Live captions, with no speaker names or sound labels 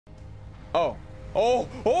Oh. Oh.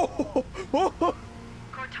 Oh. Oh.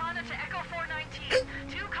 Cortana to Echo 419.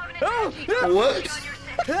 Two Covenant Oh, energies on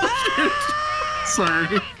your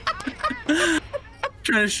Sorry.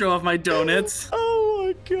 Trying to show off my donuts. Oh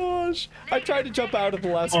my gosh. I tried to jump out at the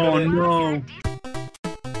last minute. Oh no.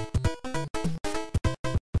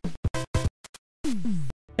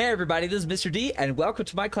 Hey everybody, this is Mr. D, and welcome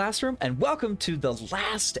to my classroom, and welcome to the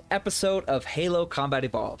last episode of Halo Combat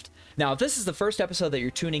Evolved. Now, if this is the first episode that you're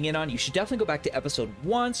tuning in on, you should definitely go back to episode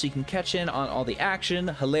 1 so you can catch in on all the action,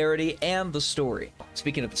 hilarity, and the story.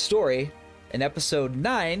 Speaking of the story, in episode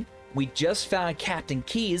 9, we just found Captain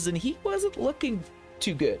Keyes, and he wasn't looking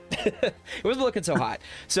too good. It wasn't looking so hot.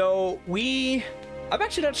 So I'm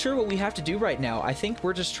actually not sure what we have to do right now. I think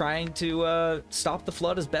we're just trying to stop the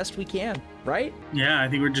flood as best we can, right? Yeah, I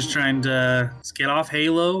think we're just trying to get off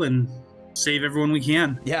Halo and save everyone we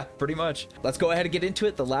can. Yeah, pretty much. Let's go ahead and get into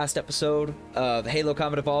it. The last episode of Halo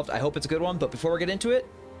Combat Evolved. I hope it's a good one, but before we get into it,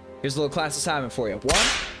 here's a little class assignment for you. 1,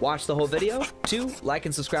 watch the whole video. 2, like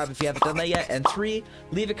and subscribe if you haven't done that yet. And 3,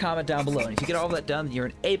 leave a comment down below. And if you get all of that done, then you're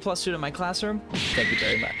an A+ student in my classroom. Thank you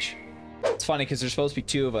very much. It's funny because there's supposed to be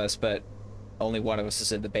 2 of us, but only one of us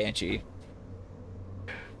is in the Banshee.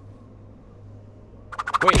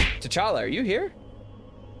 Wait, T'Challa, are you here?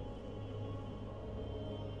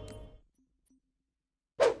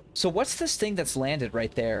 So what's this thing that's landed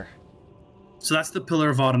right there? So that's the Pillar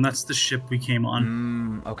of Autumn. That's the ship we came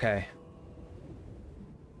on. Okay.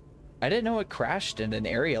 I didn't know it crashed in an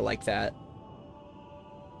area like that.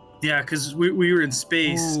 Yeah, because we were in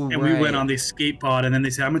space. Ooh, and we went on the escape pod, and then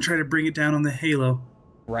they said, I'm going to try to bring it down on the Halo.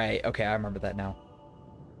 Right, okay, I remember that now.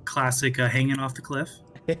 Classic hanging off the cliff.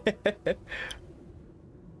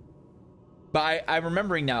 But I'm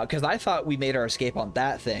remembering now, because I thought we made our escape on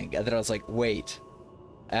that thing, and then I was like, wait.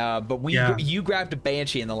 But you grabbed a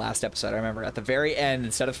Banshee in the last episode, I remember. At the very end,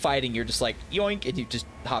 instead of fighting, you're just like, yoink, and you just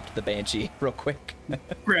hopped the Banshee real quick.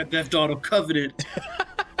 Grand Theft Auto Covenant. This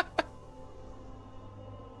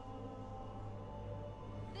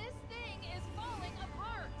thing is falling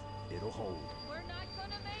apart. It'll hold. We're not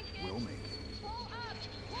gonna make it. We'll make it. Pull up!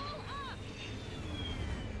 Pull up!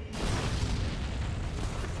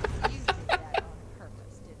 You did that on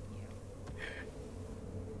purpose, didn't you?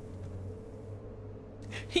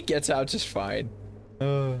 He gets out just fine.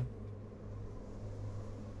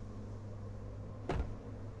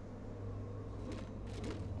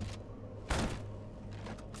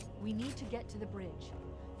 We need to get to the bridge.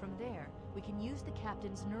 From there, we can use the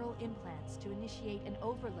captain's neural implants to initiate an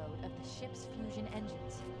overload of the ship's fusion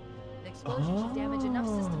engines. The explosion should damage enough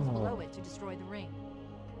systems below it to destroy the ring.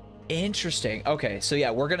 Interesting. Okay, so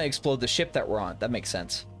yeah, we're gonna explode the ship that we're on. That makes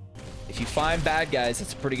sense. If you find bad guys,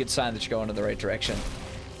 that's a pretty good sign that you're going in the right direction.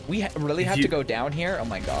 We really have to go down here? Oh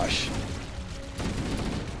my gosh.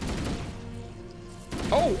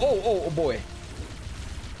 Oh boy.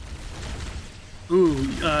 Ooh,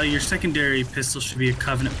 your secondary pistol should be a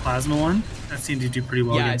Covenant plasma one. That seemed to do pretty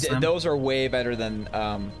well against them. Those are way better than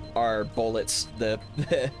our bullets. The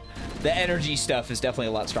energy stuff is definitely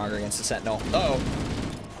a lot stronger against the Sentinel. Uh-oh.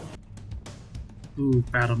 Ooh,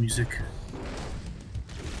 battle music.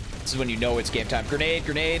 This is when you know it's game time. Grenade,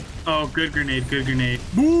 grenade. Oh, good grenade, good grenade.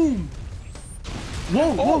 Boom!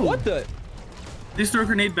 Whoa, Oh, whoa! what the? They just throw a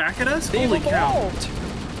grenade back at us? They've Holy cow. evolved.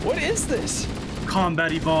 What is this?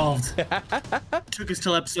 Combat Evolved. Took us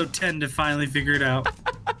till episode 10 to finally figure it out.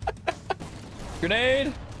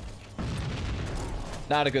 Grenade.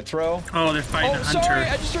 Not a good throw. Oh, they're fighting a hunter. Sorry,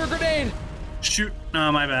 I just threw a grenade. Shoot.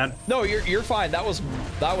 No, my bad. No, you're fine. That was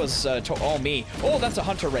all me. Oh, that's a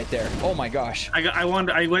hunter right there. Oh my gosh. I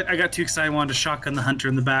got too excited. I wanted to shotgun the hunter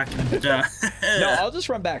in the back. And, No, I'll just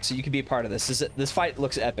run back so you can be a part of this. This fight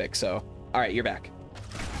looks epic. So, all right, you're back.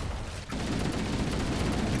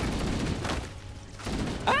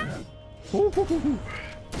 Ah!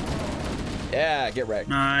 Yeah, get wrecked.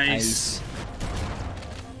 Nice.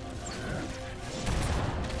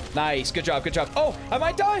 Nice. Good job. Good job. Oh, I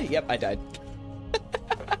might die. Yep, I died.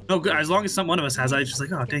 No, good. As long as one of us has, I was just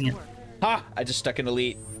like, oh, dang it. Ha! I just stuck an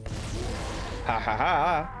elite. Ha ha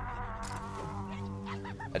ha.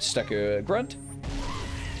 I just stuck a grunt.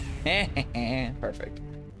 Perfect.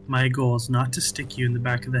 My goal is not to stick you in the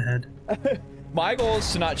back of the head. My goal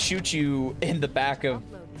is to not shoot you in the back of,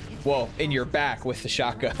 well, in your back with the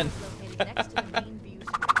shotgun.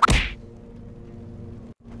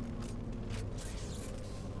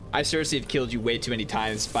 I seriously have killed you way too many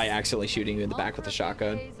times by accidentally shooting you in the back with the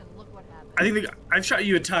shotgun. I think I've shot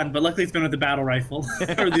you a ton, but luckily it's been with the battle rifle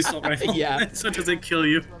or the assault rifle. Yeah. So it doesn't kill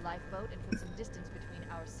you.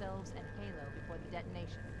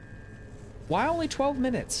 Why only 12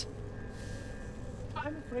 minutes?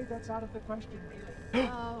 I'm afraid that's out of the question, really.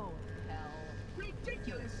 Oh, hell.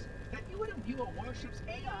 Ridiculous! That you would imbue a warship's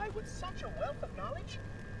AI with such a wealth of knowledge?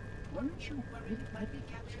 Weren't you worried it might be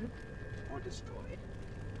captured or destroyed?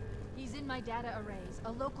 He's in my data arrays,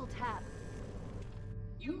 a local tab.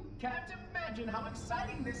 You can't imagine how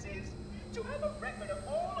exciting this is to have a record of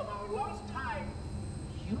all of our lost time.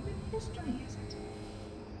 Human history, isn't it?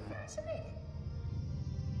 Fascinating.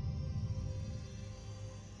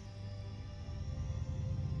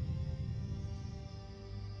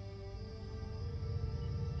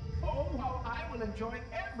 Oh, how I will enjoy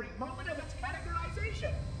every moment of its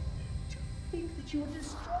categorization. To think that you would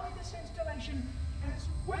destroy this installation as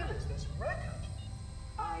well as this record.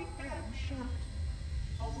 I am shocked.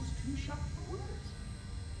 Almost too shocked for words.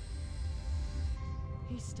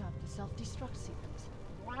 He stopped the self-destruct sequence.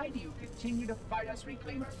 Why do you continue to fight us,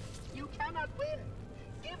 Reclaimer? You cannot win.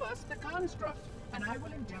 Give us the construct, and I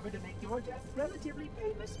will endeavor to make your death relatively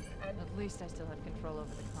painless and... At least I still have control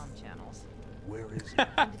over the comm channels. Where is it?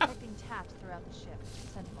 I'm detecting taps throughout the ship.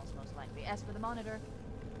 Sentinels, most likely. As for the monitor,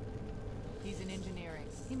 he's in engineering.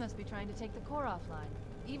 He must be trying to take the core offline.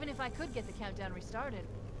 Even if I could get the countdown restarted,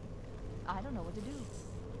 I don't know what to do.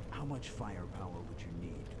 How much firepower would you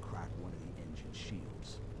need to crack one of the engine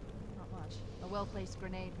shields? Not much. A well-placed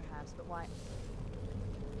grenade, perhaps, but why?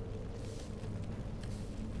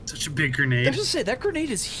 Such a big I grenade. was just say that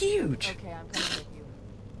grenade is huge. Okay, I'm coming with you.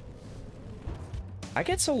 I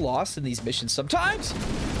get so lost in these missions sometimes.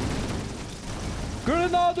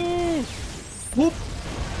 Grenade! Whoop!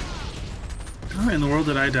 How in the world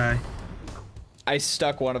did I die? I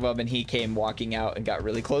stuck one of them and he came walking out and got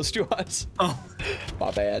really close to us. Oh,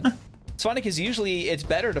 My bad. It's funny because usually it's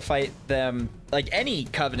better to fight them, like any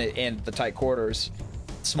Covenant in the tight quarters,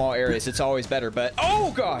 small areas, it's always better, but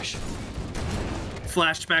oh gosh!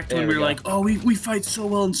 flashed back to There when we we were go. like, oh, we fight so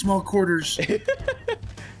well in small quarters.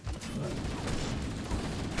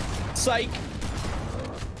 Psych!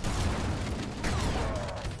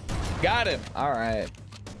 Got him! Alright.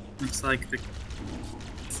 Looks like the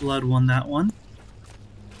Flood won that one.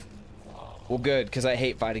 Well, good, because I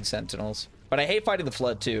hate fighting Sentinels. But I hate fighting the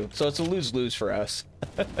Flood, too, so it's a lose-lose for us.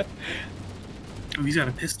 Oh, he's got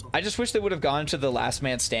a pistol. I just wish they would have gone to the last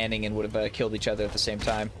man standing and would have killed each other at the same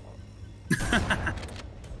time.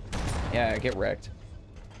 Yeah, get wrecked.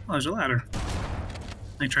 Oh, there's a ladder.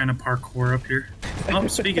 Like trying to parkour up here. Oh,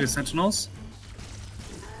 speaking of Sentinels.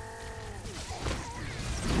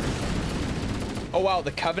 Oh wow,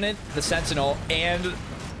 the Covenant, the Sentinel, and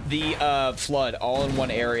the Flood all in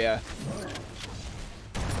one area.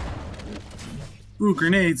 Ooh,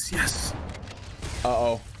 grenades, yes.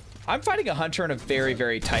 Uh-oh. I'm fighting a Hunter in a very,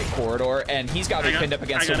 very tight corridor, and he's got me pinned up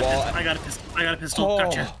against the wall. I got a pistol. I got a pistol. Oh.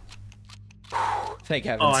 Gotcha. Thank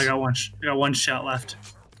heavens. Oh, I got one shot left.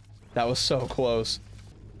 That was so close.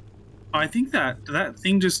 Oh, I think that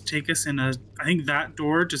thing just take us in a... I think that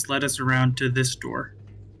door just led us around to this door.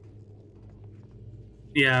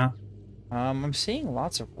 Yeah. I'm seeing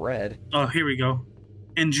lots of red. Oh, here we go.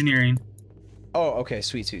 Engineering. Oh, okay,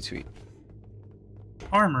 sweet, sweet, sweet.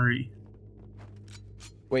 Armory.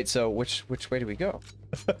 Wait, so which way do we go?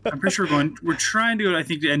 I'm pretty sure we're trying to go, I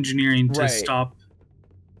think, to engineering to Right. stop.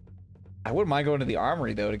 I wouldn't mind going to the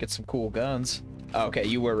armory, though, to get some cool guns. Oh, okay,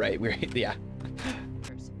 you were right. Yeah.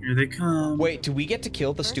 Here they come. Wait, do we get to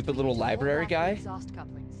kill the First, stupid we little need to pull library off the guy? Exhaust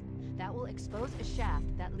couplings. That will expose a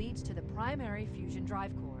shaft that leads to the primary fusion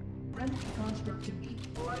drive core.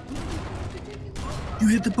 You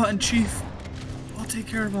hit the button, Chief. I'll take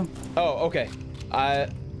care of him. Oh, okay.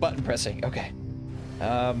 Button pressing. Okay.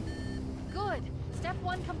 Good. Step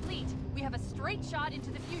 1 complete. We have a straight shot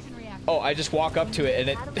into the fusion reactor. Oh, I just walk up to it and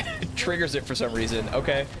it triggers it for some reason.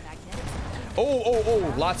 Okay.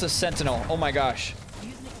 Oh, lots of Sentinel. Oh my gosh.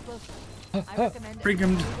 Use an explosive. I recommend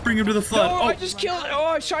Bring him to the Flood. No, Oh, I just killed it. Oh,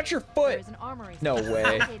 I shot your There foot. is an armory No system way.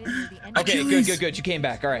 located near the end of Okay, Achilles. good. You came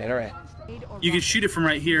back. All right. you can shoot it from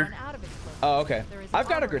right here. Run out of explosives. Oh, okay. There is an I've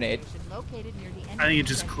got a armory grenade. station located near the end I think of it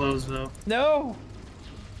just the closed, though. No.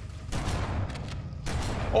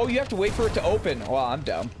 Oh, you have to wait for it to open. Well, I'm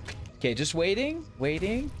dumb. Okay, just waiting.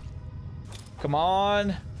 Come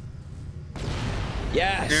on.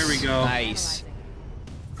 Yes. There we go. Nice.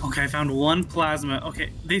 Okay, I found one plasma.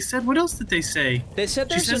 Okay, they said, what else did they say? They said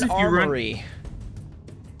She there's says an if you run- armory.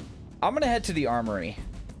 I'm gonna head to the armory.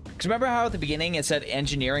 Because remember how at the beginning it said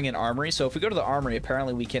engineering and armory? So if we go to the armory,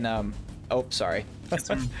 apparently we can, oh, sorry. Get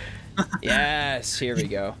some- Yes, here we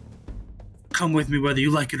go. Come with me whether you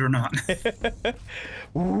like it or not.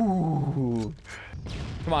 Ooh.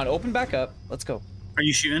 Come on, open back up. Let's go. Are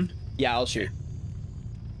you shooting? Yeah, I'll shoot.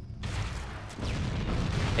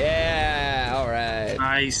 Yeah, all right.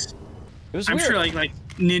 Nice. It was I'm weird. sure like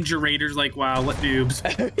Ninja Raiders like, wow, what noobs.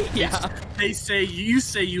 Yeah. They say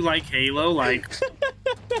you like Halo, like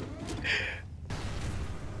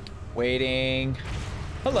Waiting.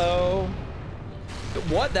 Hello.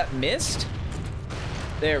 What? That missed?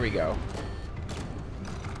 There we go.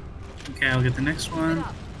 okay, I'll get the next Get one.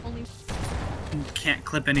 up. Only Can't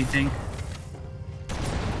clip anything.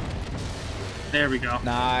 There we go.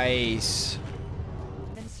 Nice.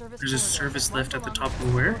 then service There's a corridor service that lift runs at the along top the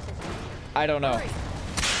of where? forces. I don't know. Hurry.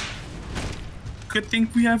 Good thing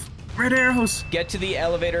we have red arrows. Get to the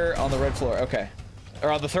elevator on the red floor. Okay. Or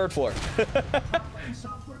on the third floor.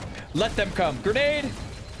 Let them come. Grenade!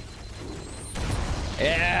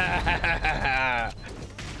 Yeah!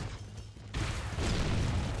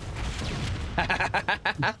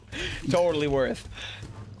 Totally worth.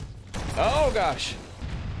 Oh gosh.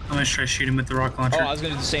 I'm gonna try to shoot him with the rocket Oh, launcher. I was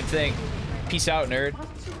gonna do the same thing. Peace out, nerd.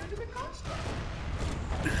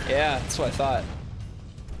 Yeah, that's what I thought.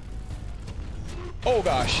 Oh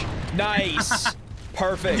gosh. Nice.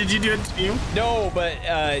 Perfect. Did you do it too? No, but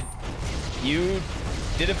you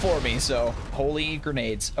did it for me, so holy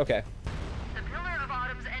grenades. Okay. The Pillar of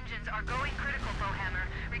Autumn's engines are going critical, Bowhammer.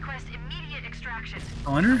 Request immediate extraction. I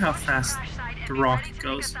wonder how fast Crash site and the be rocket ready to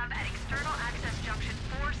goes. pick us up at external access junction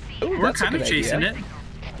 4C. Ooh, We're that's a kind of good chasing idea. it.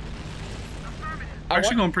 I We're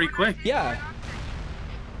actually want- going pretty quick. Yeah,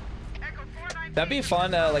 that'd be a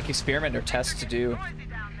fun like experiment or test to do.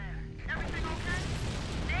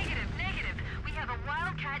 Negative. We have a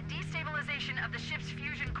wildcat destabilization of the ship's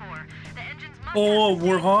fusion core. The engines must Oh, have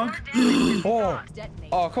sustained Warthog? more damage than Oh, Detonate.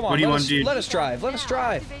 oh, come on. What do you let wanna us, do? Let us drive. Let us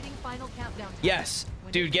drive. Activating final countdown time. Yes,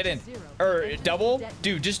 When dude, it get in. reaches zero, Or the engines double, detonate.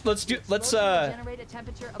 dude. Just let's do Explosion will generate a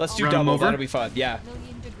temperature of let's do Run 'em double. over? That'll be fun. Yeah.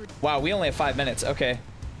 1,000,000 degrees. Wow, we only have 5 minutes. Okay.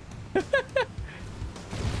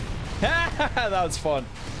 That was fun.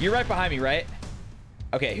 You're right behind me, right?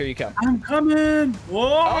 Okay, here you come. I'm coming. Whoa!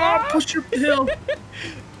 Ah! Push your hill.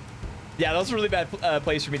 Yeah, that was a really bad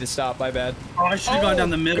place for me to stop. My bad. Oh, I should have gone down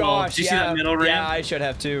the middle. Gosh, Did you see yeah, that middle ramp? Yeah, I should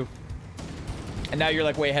have too. And now you're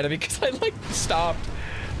like way ahead of me because I like stopped.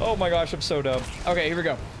 Oh my gosh, I'm so dumb. Okay, here we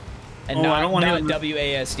go. And Oh, I don't wanna not hit the-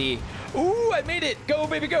 WASD. Ooh, I made it. Go,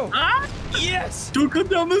 baby, go. Ah! Yes. Don't come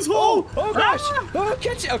down this hole. Oh gosh. Ah! Oh,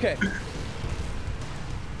 catch it. Okay.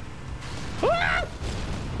 Ah!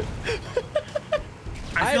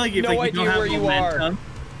 I feel like have if no like, you idea don't have where you are. momentum,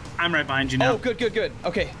 I'm right behind you now. Oh, good.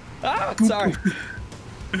 Okay. Ah, sorry.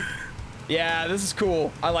 Yeah, this is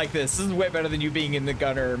cool. I like this. This is way better than you being in the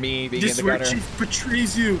gunner or me being This is in the where gunner. Chief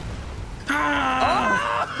betrays you.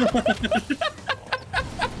 Ah!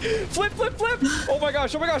 Flip. Oh my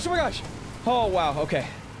gosh. Oh, wow. Okay.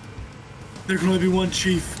 There can only be one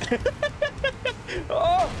chief.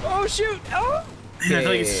 Oh, shoot. Oh. Man, I feel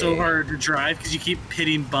like it's so hard to drive because you keep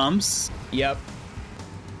hitting bumps. Yep.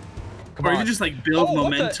 Come Or on. you can just like build what the-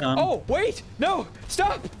 momentum. Oh, wait. No.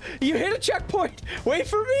 Stop. You hit a checkpoint. Wait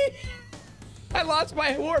for me. I lost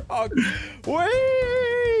my Warthog.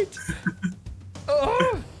 Wait.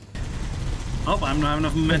 Oh. Oh, I don't have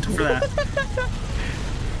enough momentum for that.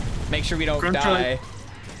 Make sure we don't Grunt die.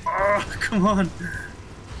 Oh, come on.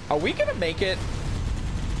 Are we going to make it?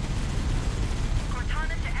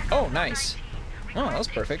 Oh, nice. Oh, that was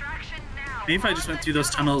perfect. Maybe if I just went through those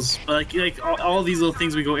tunnels, but like all these little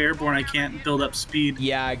things we go airborne, I can't build up speed.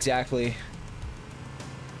 Yeah, exactly.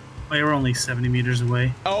 Wait, we're only 70 meters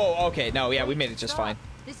away. Oh, okay. No, yeah, we made it just Stop. fine.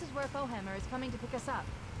 This is where Bowhammer is coming to pick us up.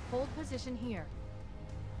 Hold position here.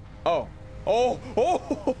 Oh.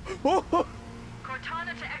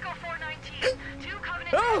 Cortana to Echo 419. Two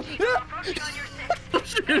Covenant Oh, energies no. are approaching on your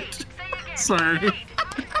 6. Wait, say again. Sorry.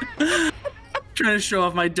 Wait. Trying to show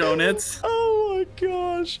off my donuts. Oh my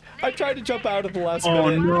gosh. I tried to jump out at the last Oh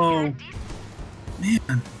minute. no.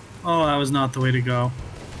 Man. Oh, that was not the way to go.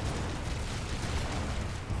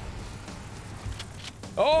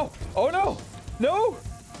 Oh no. No.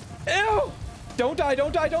 Ew. Don't die. No.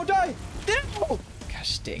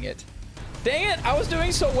 Gosh, dang it. I was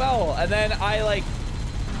doing so well. And then I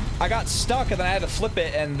got stuck and then I had to flip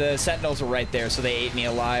it and the sentinels were right there. So they ate me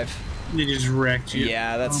alive. They just wrecked you.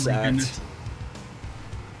 Yeah, that Oh my sucked. goodness.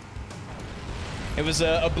 It was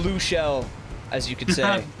a blue shell, as you could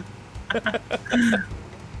say.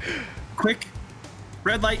 Quick.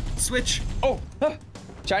 Red light. Switch. Oh,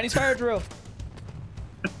 Chinese fire drill.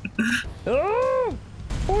 Oh,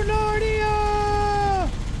 Narnia.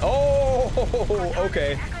 Oh,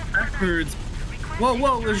 okay. Backwards.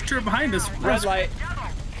 Whoa, there's a turret behind us. Red light.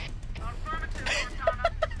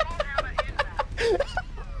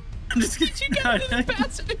 I'm just kidding. You got in the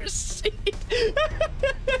passenger seat.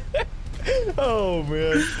 Oh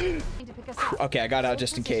man. To pick us up. Okay, I got out Hold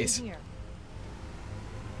just in position case. here.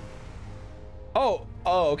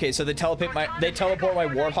 Oh, okay. So they teleport my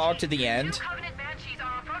Warthog to the end. Covenant Banshees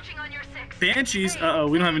are approaching on your 6. Banshees? Uh-oh,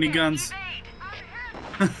 we don't have any guns.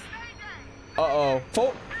 Uh-oh.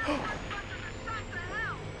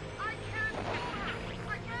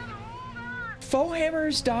 Foehammer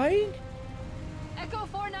is dying? Echo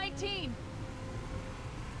 419.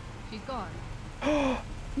 She's gone.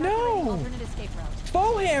 No! Alternate escape route.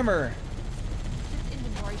 Foehammer! This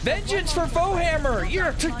inventory shows Vengeance for Warthogs Foehammer! are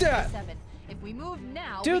Yeah, take that! 7. If we move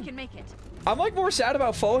now, Dude. we can make it. I'm like more sad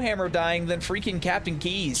about Foehammer dying than freaking Captain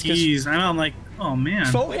Keys. 'Cause Jeez, I know, I'm like, oh man.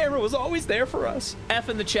 Foehammer was always there for us. F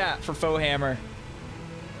in the chat for Foehammer.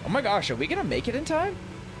 Oh my gosh, are we gonna make it in time?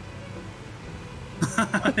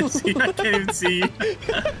 See, I can't even see.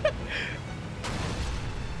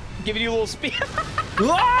 Giving you a little speed.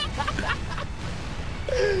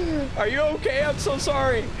 Are you okay? I'm so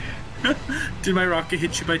sorry. Did my rocket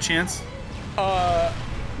hit you by chance?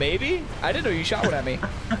 Maybe? I didn't know you shot one at me.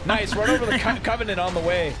 Nice, run over the Covenant on the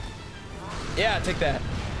way. Yeah, take that.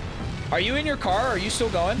 Are you in your car? Are you still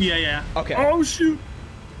going? Yeah. Okay. Oh shoot.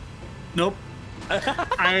 Nope.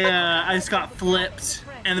 I just got flipped,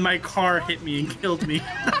 and then my car hit me and killed me.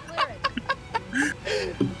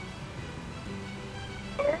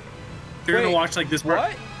 They're Wait, gonna watch like this part.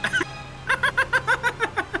 What?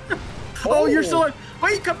 Oh, you're still alive.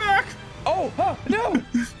 Wait, come back. Oh, no.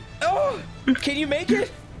 Oh, can you make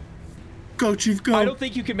it? Go, Chief, go. I don't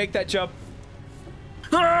think you can make that jump.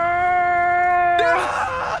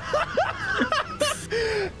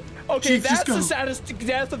 Okay, Chief, that's just go. the saddest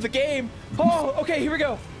death of the game. Oh, okay, here we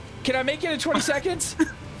go. Can I make it in 20 seconds?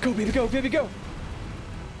 Go, baby, go, baby, go.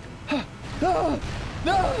 No.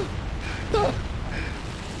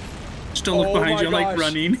 Just don't look behind you. I'm like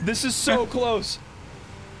running. This is so close.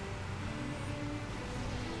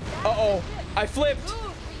 Uh-oh, I flipped.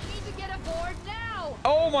 Move! We need to get aboard now!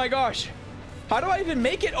 Oh my gosh. How do I even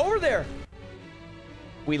make it over there?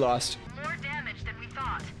 We lost. More damage than we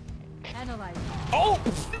thought. Analyze. Oh!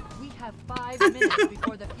 We have 5 minutes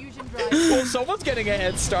before the fusion drive. Well, someone's getting a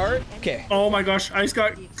head start. Okay. Oh my gosh, I just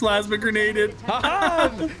got plasma grenaded.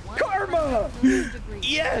 Haha! Karma!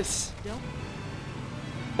 Yes!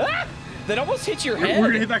 Ah! That almost hit your We're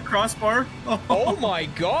gonna hit head. that crossbar. Oh my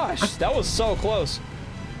gosh, that was so close.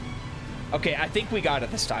 Okay, I think we got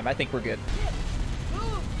it this time. I think we're good.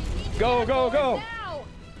 Move! We need to Go, get go, aboard go. now!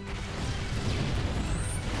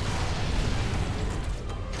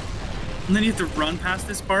 And then you have to run past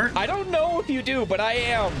this part. I don't know if you do, but I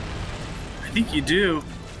am. I think you do.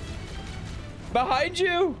 Behind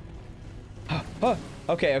you.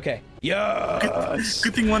 Okay. Yes.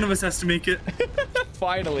 Good thing one of us has to make it.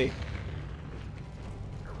 Finally.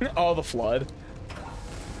 Oh, the flood.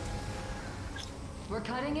 We're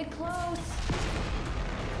cutting it close.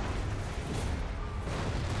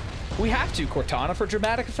 We have to, Cortana, for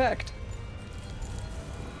dramatic effect.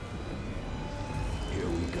 Here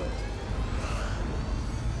we go.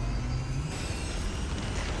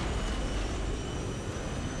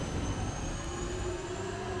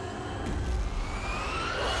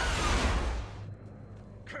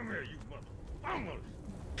 Come here, you mother.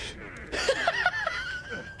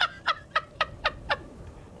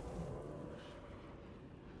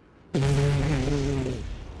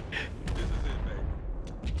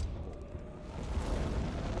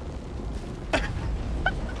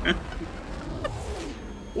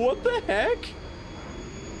 What the heck?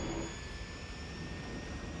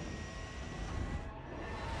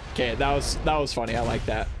 Okay, that was funny. I like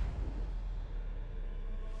that.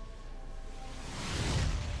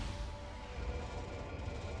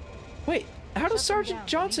 Wait, how does Sergeant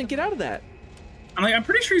Johnson get out of that? I'm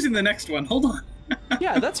pretty sure he's in the next one. Hold on.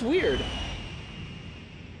 Yeah, that's weird.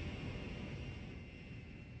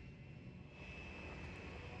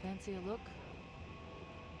 Fancy a look?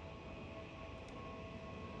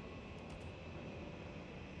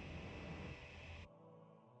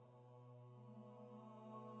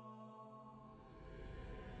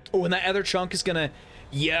 Oh, and that other chunk is gonna...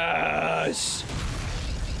 Yes!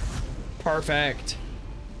 Perfect.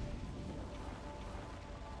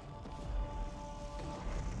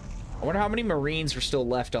 I wonder how many Marines are still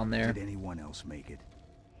left on there. Did anyone else make it?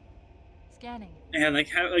 Scanning. And like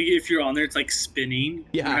how if you're on there, it's like spinning.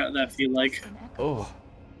 Yeah. How would that feel like? An echo. Oh.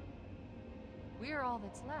 We're all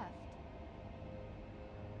that's left.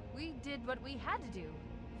 We did what we had to do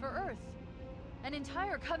for Earth. An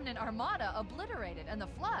entire Covenant armada obliterated, and the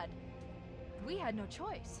Flood. We had no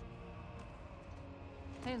choice.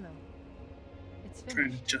 Halo. It's Trying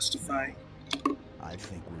finished. to justify. I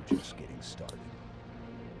think we're just getting started.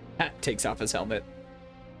 Hat takes off his helmet.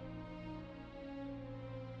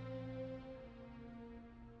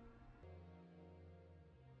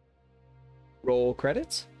 Roll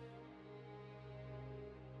credits.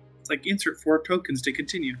 It's like insert 4 tokens to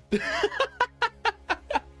continue.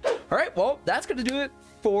 All right, well, that's going to do it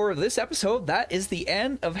for this episode. That is the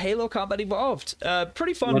end of Halo Combat Evolved.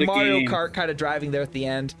 Pretty fun What a Mario game. Kart kind of driving there at the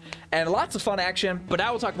end, and lots of fun action, but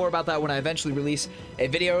I will talk more about that when I eventually release a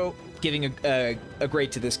video giving a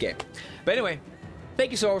grade to this game. But anyway,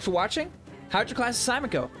 thank you so much for watching. How'd your class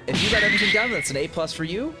assignment go? If you got everything done, that's an A+ for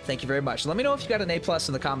you. Thank you very much. Let me know if you got an A+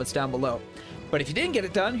 in the comments down below. But if you didn't get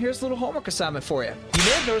it done, here's a little homework assignment for you. You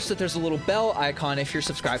may have noticed that there's a little bell icon if you're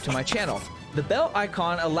subscribed to my channel. The bell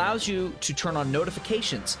icon allows you to turn on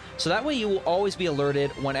notifications, so that way you will always be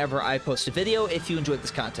alerted whenever I post a video if you enjoyed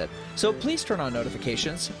this content. So please turn on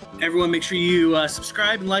notifications. Everyone, make sure you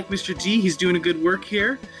subscribe and like Mr. D. He's doing a good work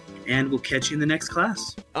here. And we'll catch you in the next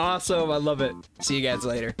class. Awesome, I love it. See you guys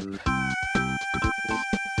later.